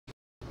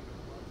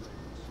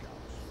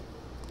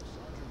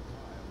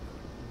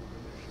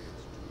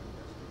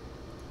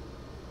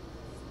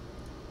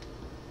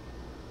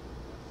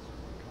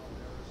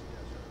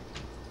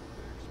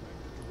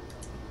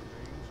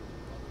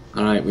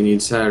Alright, we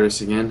need Cyrus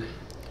again.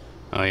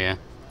 Oh yeah.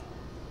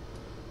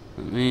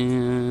 Let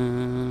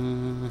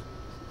me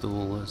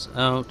Thule is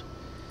out.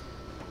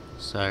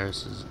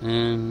 Cyrus is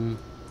in.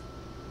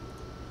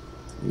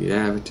 We need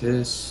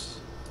Avitus.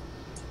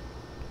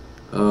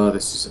 Oh,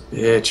 this is a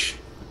bitch.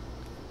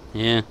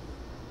 Yeah.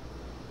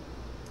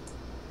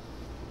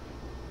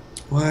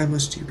 Why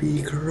must you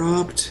be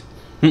corrupt?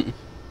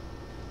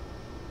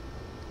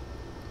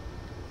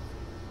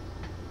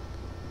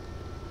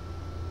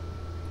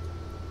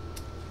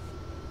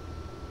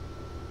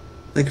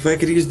 Like, if I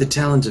could use the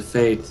Talons of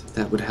Faith,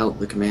 that would help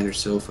the commander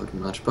so fucking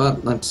much.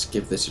 But let's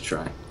give this a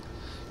try.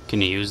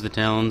 Can you use the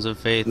Talons of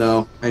Faith?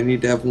 No, I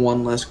need to have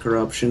one less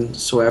corruption,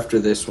 so after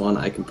this one,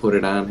 I can put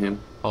it on him.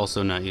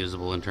 Also not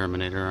usable in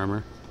Terminator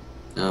armor.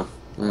 Oh,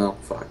 well,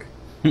 fuck.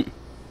 Oh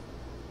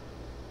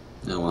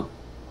well.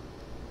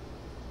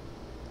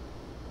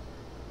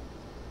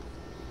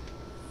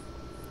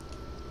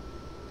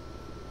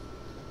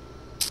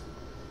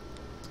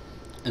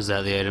 Is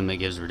that the item that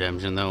gives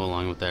redemption, though,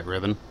 along with that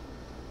ribbon?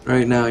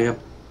 Right now, yep.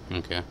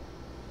 Okay.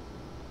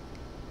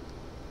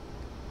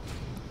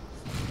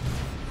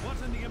 What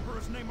in the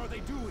Emperor's name are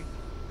they doing?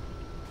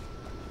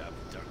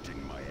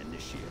 Abducting my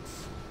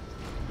initiates.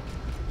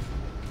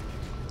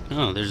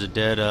 Oh, there's a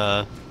dead,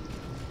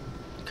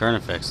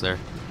 Carnifex there.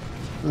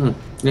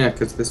 Yeah,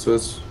 because this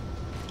was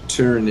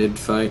Tyranid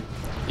fight.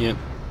 Yep.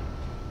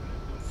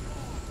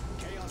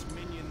 Chaos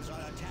minions are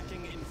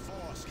attacking in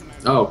force,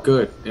 Commander. Oh,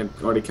 good. It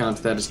already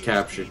counts that as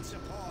captured.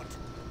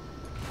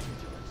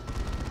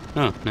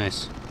 Oh,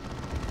 nice.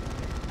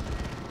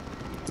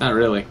 Not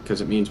really,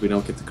 because it means we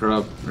don't get the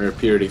corrupt or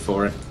purity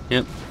for it.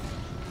 Yep.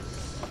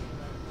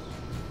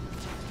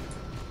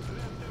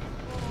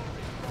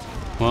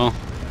 Well,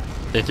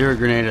 they threw a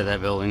grenade at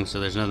that building, so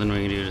there's nothing we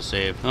can do to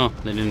save. Oh,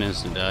 they didn't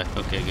instant die.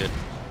 Okay, good.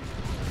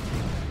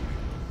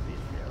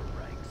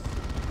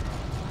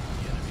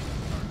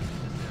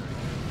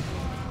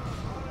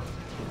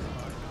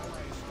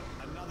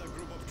 Another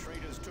group of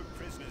traitors took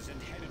prisoners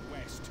and headed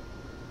west.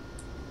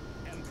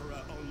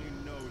 Emperor only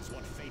knows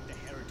what fate the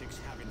heretics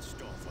have in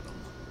store for them.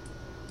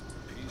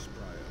 Peace,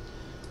 Prior.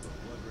 The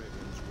Blood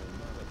Ravens will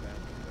not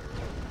abandon their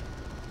own.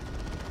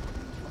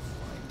 We'll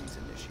find these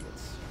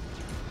initiates.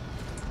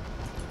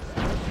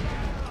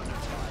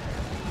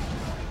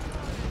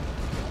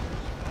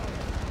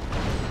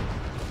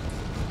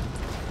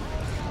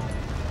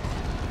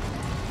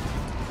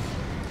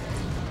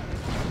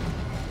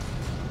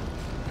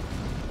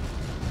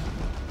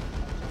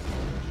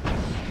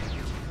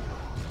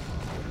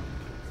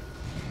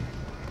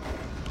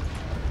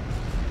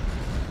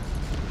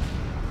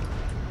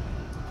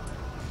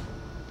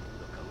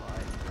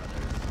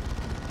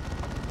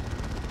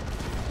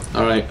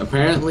 Alright,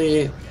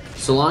 apparently,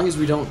 so long as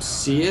we don't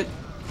see it,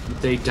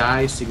 they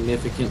die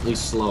significantly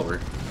slower.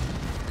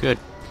 Good.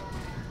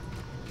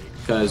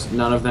 Because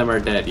none of them are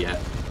dead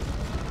yet.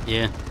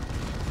 Yeah.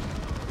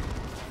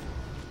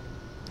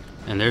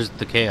 And there's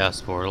the Chaos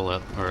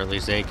Portal, or at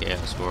least a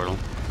Chaos Portal.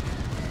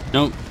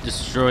 Nope,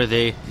 destroy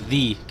the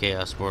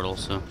Chaos Portal,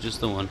 so just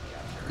the one.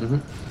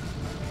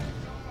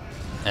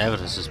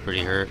 Avitus is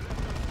pretty hurt.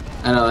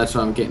 I know, that's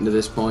why I'm getting to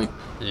this point.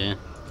 Yeah.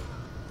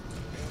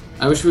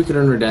 I wish we could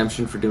earn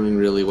redemption for doing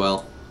really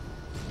well.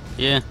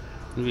 Yeah,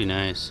 it'd be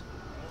nice.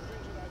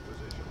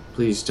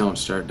 Please don't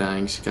start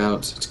dying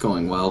scouts. It's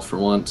going well for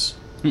once.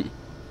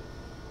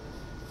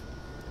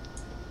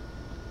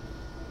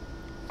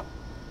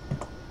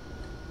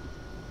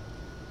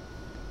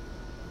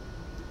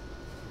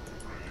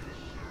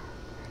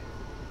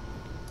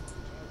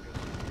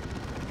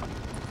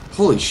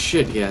 Holy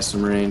shit, he has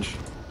some range.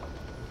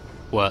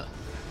 What?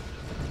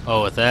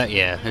 Oh, with that,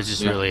 yeah, it's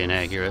just really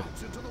inaccurate.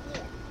 Into the war.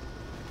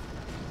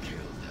 Kill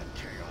that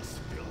chaos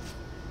filth.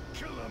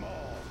 Kill them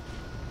all.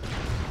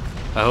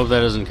 I hope that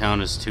doesn't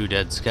count as 2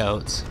 dead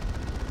scouts.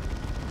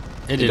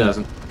 It It didn't.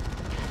 doesn't.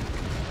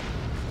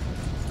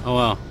 Oh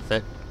wow,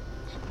 that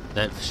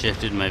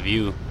shifted my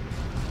view.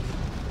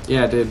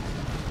 Yeah, it did.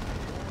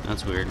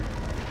 That's weird.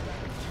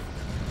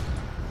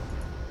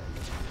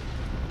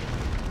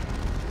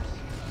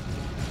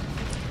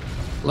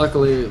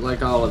 Luckily,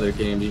 like all other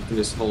games, you can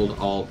just hold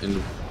Alt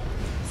and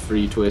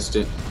free twist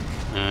it.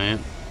 Yeah.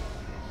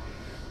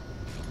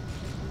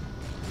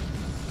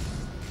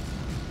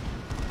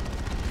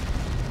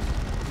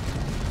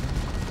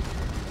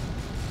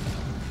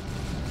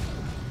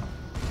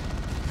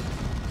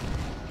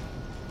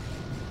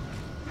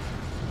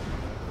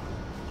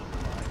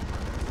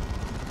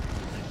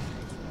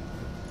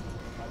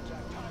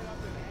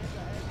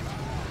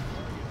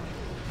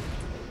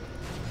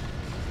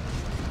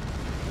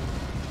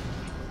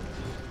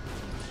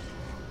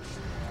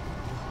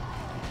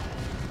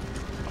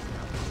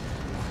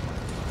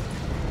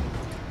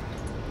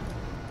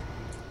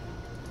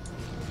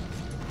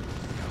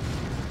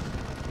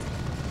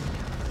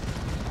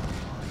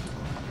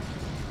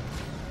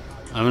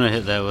 I'm gonna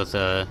hit that with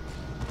a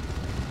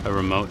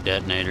remote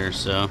detonator,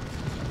 so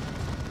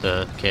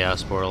the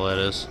Chaos Portal that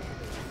is.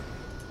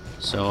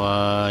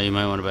 So you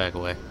might want to back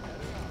away.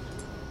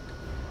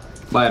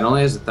 But it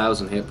only has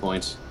 1,000 hit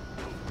points.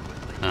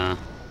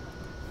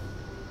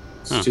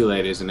 It's Huh. too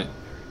late, isn't it?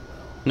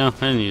 No, I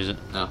didn't use it.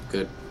 Oh,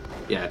 good.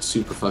 Yeah, it's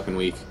super fucking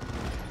weak.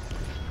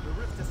 The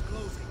rift is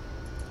closing.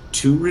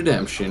 To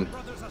redemption.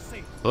 Brothers are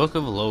safe. Book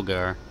of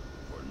Logar.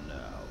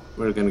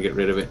 We're gonna get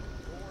rid of it.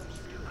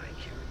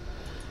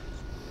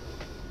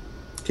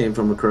 Came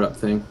from a corrupt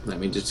thing. That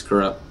means it's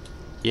corrupt.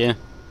 Yeah.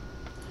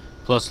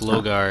 Plus,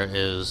 Logar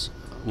is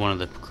one of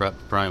the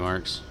corrupt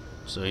Primarchs.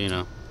 So, you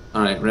know,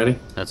 Alright, ready?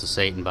 that's a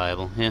Satan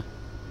Bible. Yeah.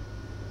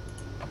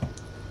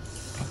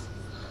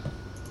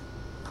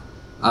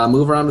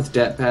 Move around with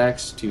det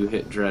packs to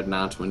hit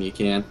dreadnoughts when you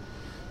can.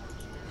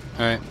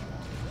 Alright.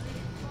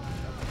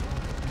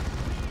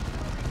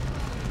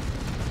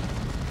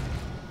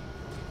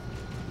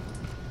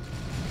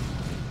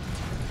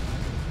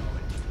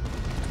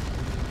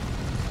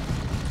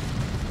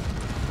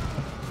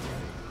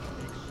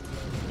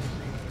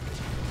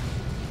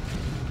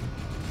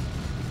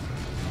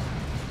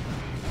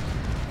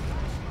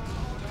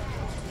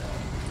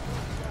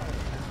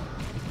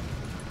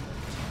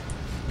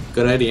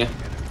 Good idea.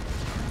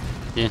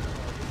 Yeah.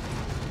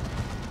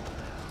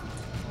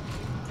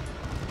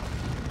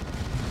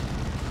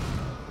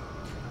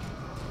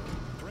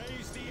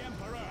 Praise the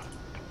Emperor.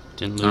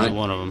 Didn't lose Alright.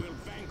 one of them. We'll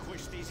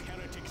vanquish these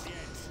heretics yet.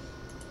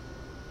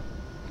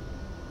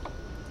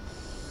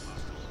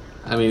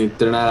 I mean,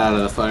 they're not out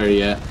of the fire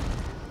yet.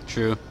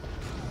 True.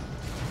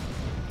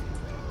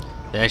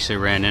 They actually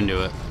ran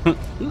into it.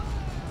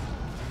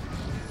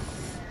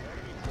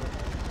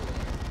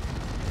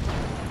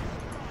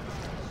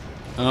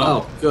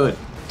 Oh, good.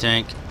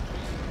 Tank.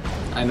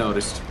 I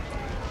noticed.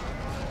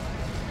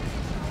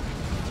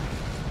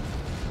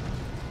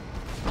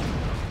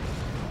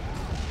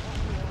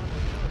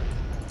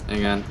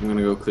 Hang on, I'm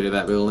gonna go clear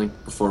that building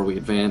before we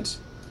advance.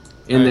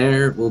 In Alright.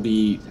 there will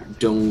be,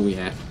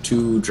 yeah,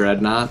 2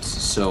 dreadnoughts,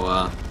 so,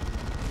 Alright,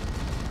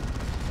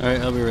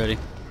 I'll be ready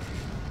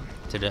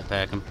to det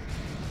pack him.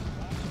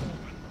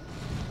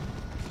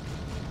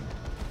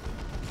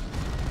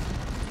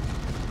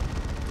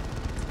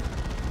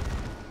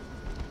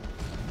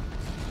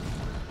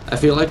 I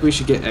feel like we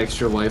should get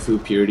extra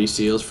waifu purity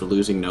seals for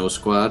losing no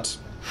squads.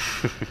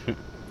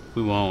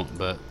 We won't,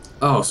 but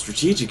Oh,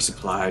 strategic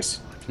supplies.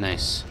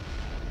 nice.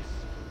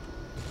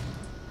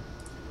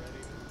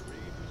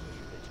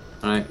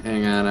 Alright,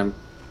 hang on, I'm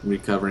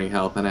recovering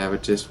help on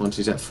Avitus. Once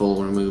he's at full,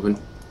 we're moving.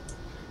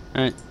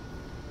 Alright.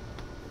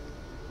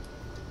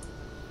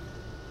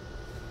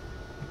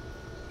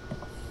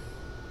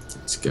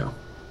 Let's go.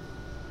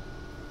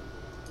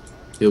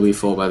 He'll be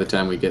full by the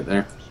time we get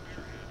there.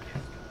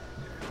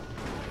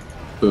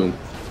 Boom.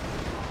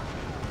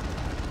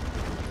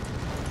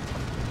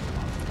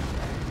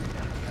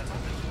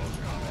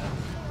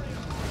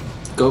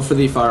 Go for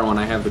the far one,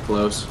 I have the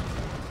close.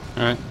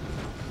 Alright.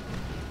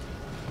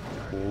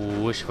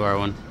 Which far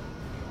one?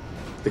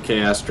 The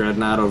Chaos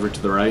Dreadnought over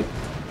to the right.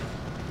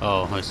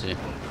 Oh, I see.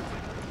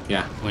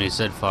 Yeah. When you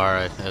said far,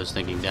 I was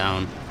thinking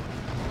down.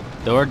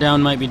 The or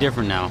down might be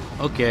different now.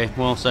 Okay,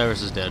 well,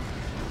 Cyrus is dead.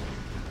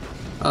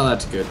 Oh,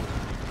 that's good.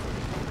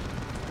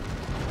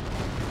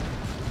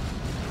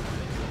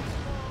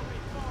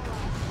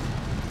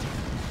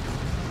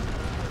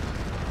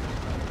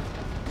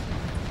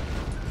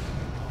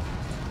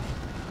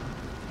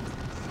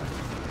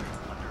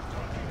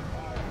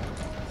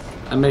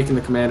 I'm making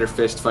the commander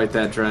fist fight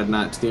that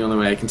dreadnought. It's the only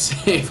way I can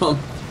save him.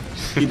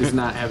 He does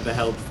not have the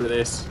help for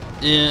this.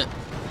 Yeah.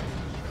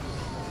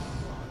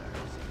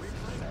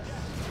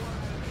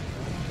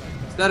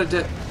 Is that a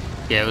dead?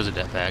 Yeah, it was a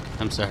det pack.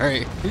 I'm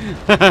sorry.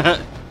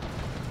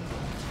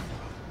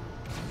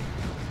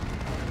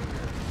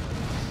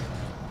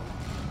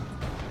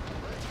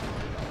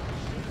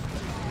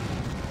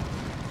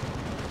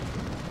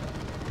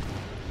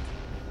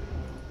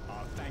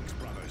 Thanks,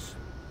 brothers.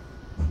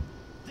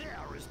 There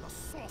is the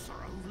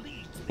sorcerer who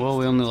leads these. Well,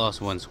 we only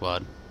lost one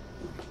squad.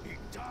 He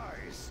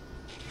dies.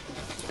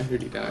 I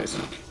heard he dies.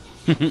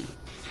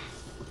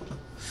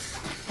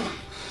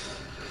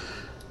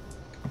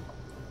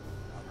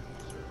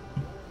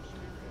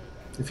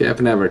 If you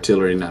happen to have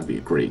artillery, that'd be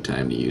a great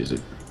time to use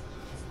it.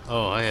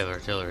 Oh, I have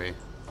artillery.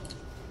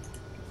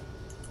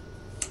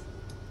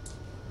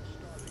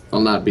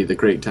 Well, not be the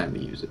great time to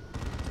use it.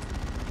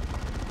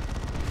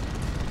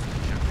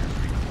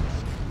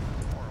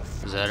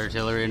 Is that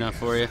artillery enough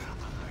for you? I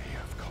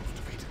have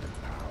cultivated the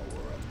power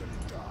of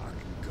the dark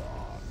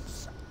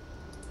gods.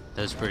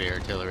 That's pretty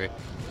artillery.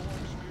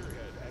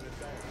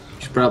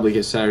 You should probably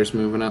get Cyrus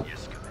moving up.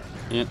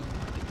 Yep.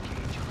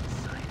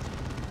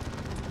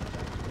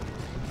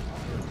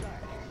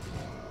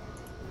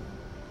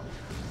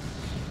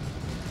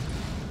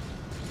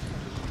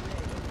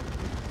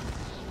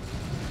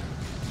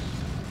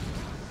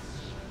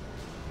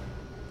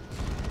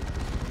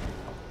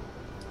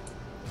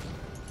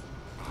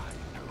 I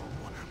know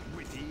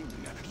within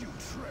you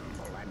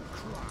tremble and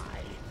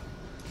cry.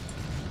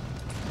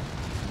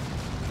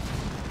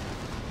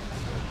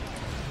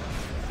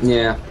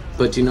 Yeah,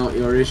 but you know what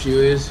your issue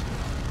is?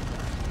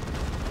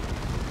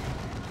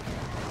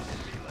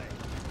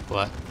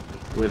 What?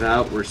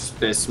 Without, we're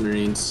Space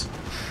Marines.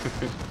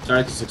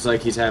 Darkus looks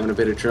like he's having a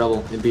bit of trouble.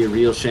 It'd be a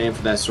real shame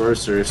for that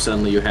sorcerer if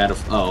suddenly you had a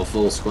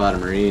full squad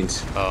of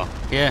Marines. Oh,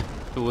 yeah,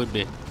 it would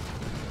be.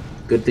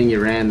 Good thing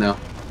you ran, though.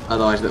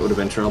 Otherwise, that would have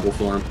been trouble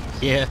for him.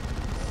 Yeah.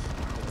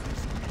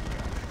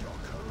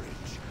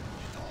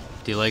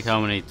 Do you like how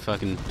many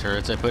fucking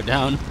turrets I put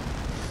down?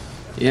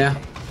 Yeah.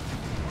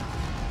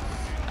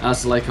 I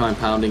also like how I'm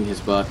pounding his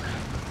butt.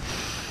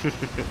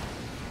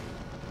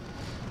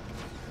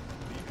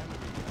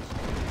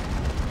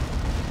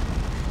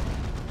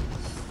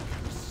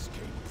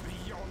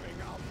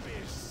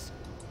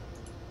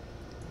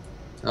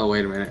 Oh,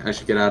 wait a minute. I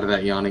should get out of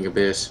that yawning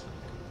abyss.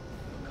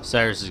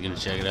 Cyrus is gonna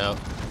check it out.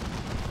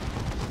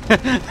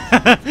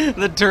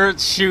 The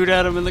turrets shoot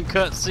at him in the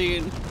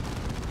cutscene.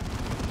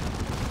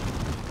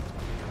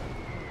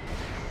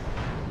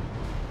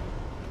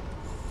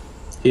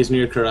 He's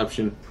near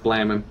corruption.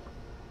 Blam him.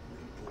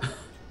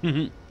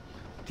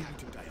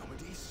 Captain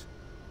Diomedes?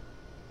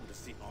 What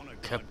is the honor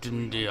God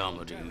Captain doing on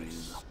Diomedes.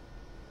 Paris?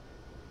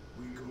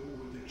 We go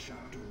where the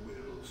chapter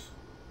wills,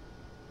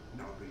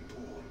 not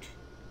report.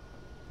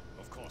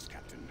 Of course,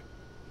 Captain.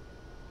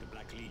 The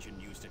Black Legion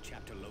used a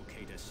chapter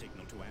locator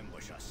signal to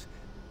ambush us.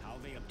 How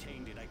they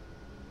obtained it,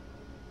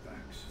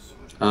 Thanks,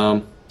 Sergeant.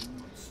 Um, Do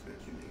not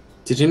speculate.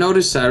 did you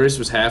notice Cyrus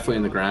was halfway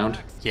in the ground?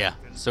 Yeah,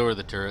 so are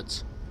the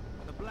turrets.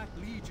 The Black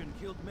Legion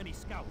killed many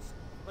scouts,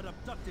 but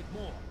abducted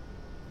more.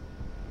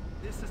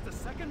 This is the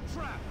second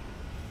trap.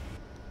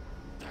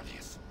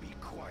 Thaddeus, be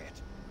quiet.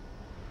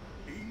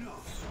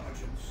 Enough,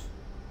 sergeants.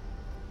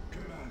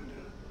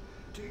 Commander,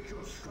 take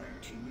your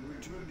strike team and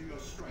return to your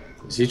strike.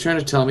 Is he trying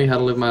to tell me how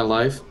to live my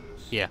life?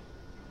 Yeah.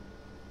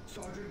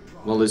 Sergeant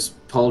Prime, Well, his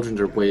pauldrons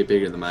are way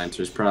bigger than mine, so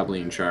he's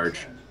probably in charge.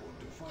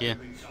 transport to Yeah.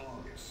 firebase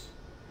August.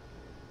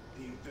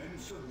 The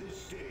events of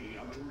this day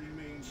are to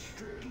remain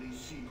strictly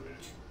secret.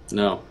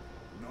 No.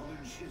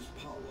 Knowledge is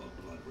power,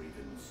 Blood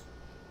Ravens.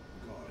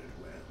 Guard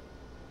it well.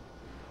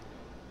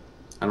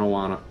 I don't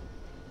wanna.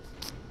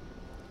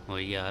 Well,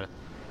 you got it.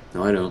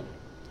 No, I don't.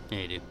 Yeah,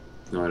 you do.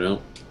 No, I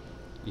don't.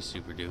 You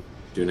super do.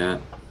 Do not.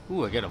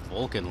 Ooh, I got a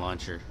Vulcan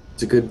launcher.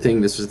 It's a good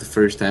thing this was the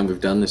first time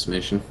we've done this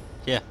mission.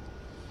 Yeah.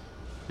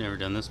 Never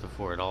done this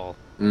before at all.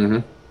 Mm-hmm.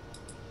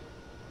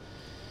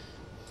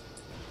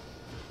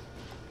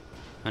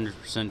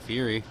 100%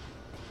 Fury.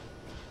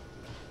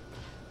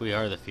 We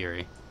are the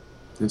Fury.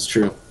 It's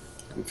true.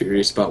 I'm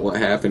furious about what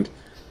happened.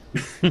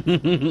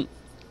 I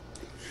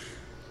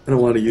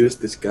don't want to use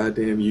this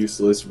goddamn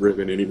useless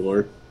ribbon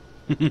anymore.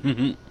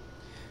 Commander,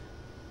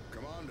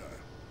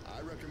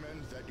 I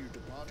recommend that you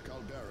depart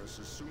Calderas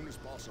as soon as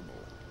possible.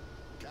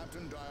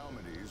 Captain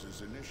Diomedes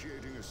is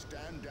initiating a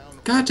stand-down...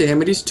 God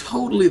damn it, he's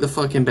totally the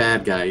fucking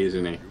bad guy,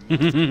 isn't he?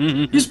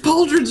 His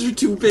pauldrons are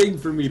too big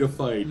for me to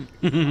fight.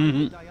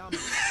 Diomedes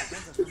prevents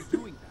us from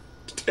doing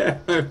that. Damn,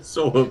 I'm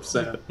so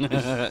upset.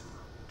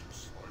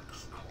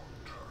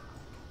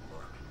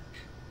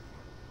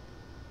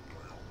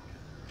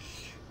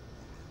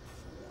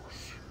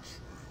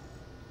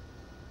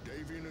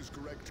 Davian is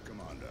correct,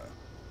 Commander.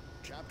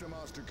 Chapter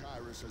Master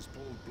Kyrus has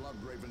pulled Blood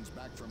Ravens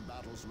back from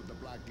battles with the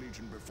Black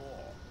Legion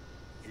before.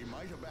 He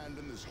might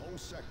abandon this whole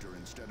sector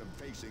instead of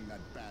facing that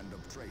band of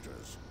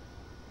traitors.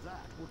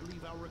 That would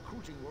leave our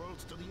recruiting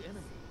worlds to the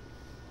enemy.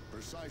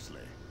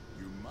 Precisely.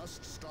 You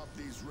must stop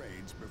these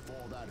raids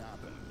before that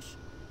happens.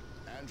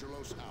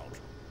 Angelos out.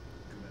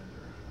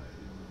 Commander, I have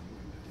been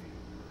reviewing the data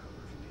we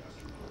recovered from the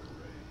astronaut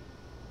array.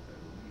 I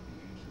believe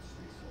the ancient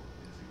space hulk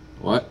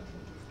designated What?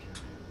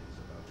 is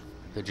about to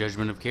The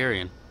Judgment of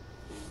Carrion.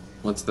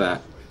 What's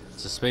that?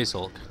 It's a Space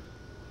Hulk.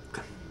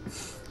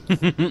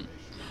 I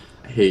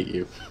hate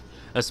you.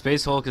 A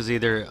Space Hulk is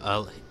either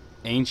a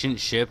ancient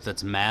ship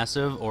that's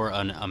massive or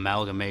an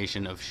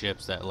amalgamation of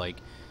ships that, like,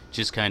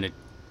 just kind of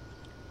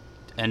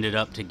ended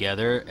up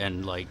together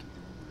and, like,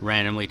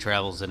 randomly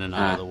travels in and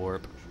out of the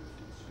warp.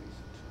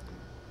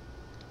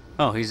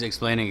 Oh, he's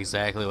explaining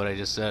exactly what I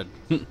just said.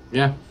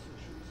 Yeah. If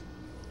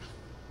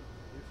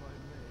I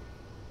may,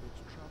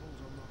 its travels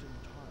are not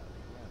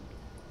entirely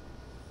random.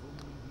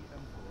 Only the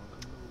Emperor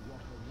can know what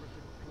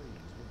horrific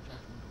planes the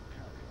judgment of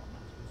Carrion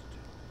has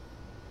visited.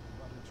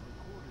 But its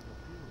recorded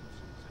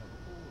appearances have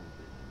all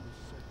been in this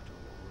sector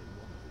or in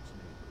one of its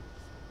neighbors.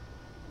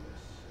 Yes,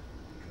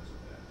 because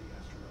of that, the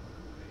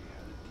astronomical array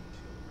had a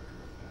detailed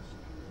record of past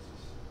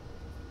appearances. A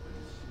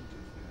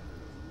distinctive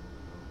pattern of lunar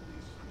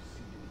anomalies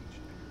preceded each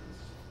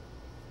appearance.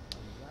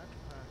 And that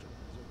pattern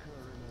is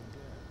occurring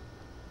again.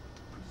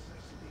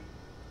 Precisely.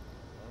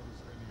 How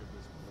does any of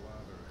this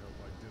blather help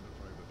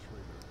identify the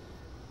traitor?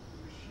 The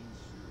machine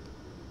sphere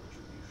or the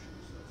retribution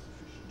is not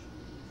sufficient to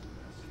remove the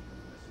masking of the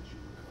message you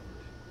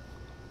recovered.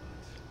 But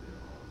there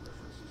are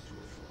references to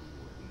a far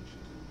more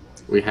ancient and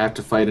wide We have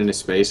to fight in a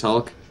Space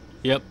Hulk?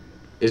 Yep.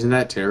 Isn't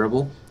that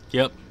terrible?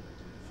 Yep.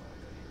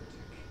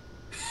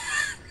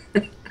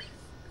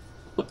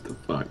 What the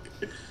fuck?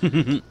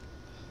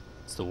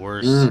 It's the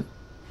worst. Mm.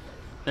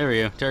 There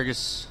we go.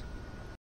 Targus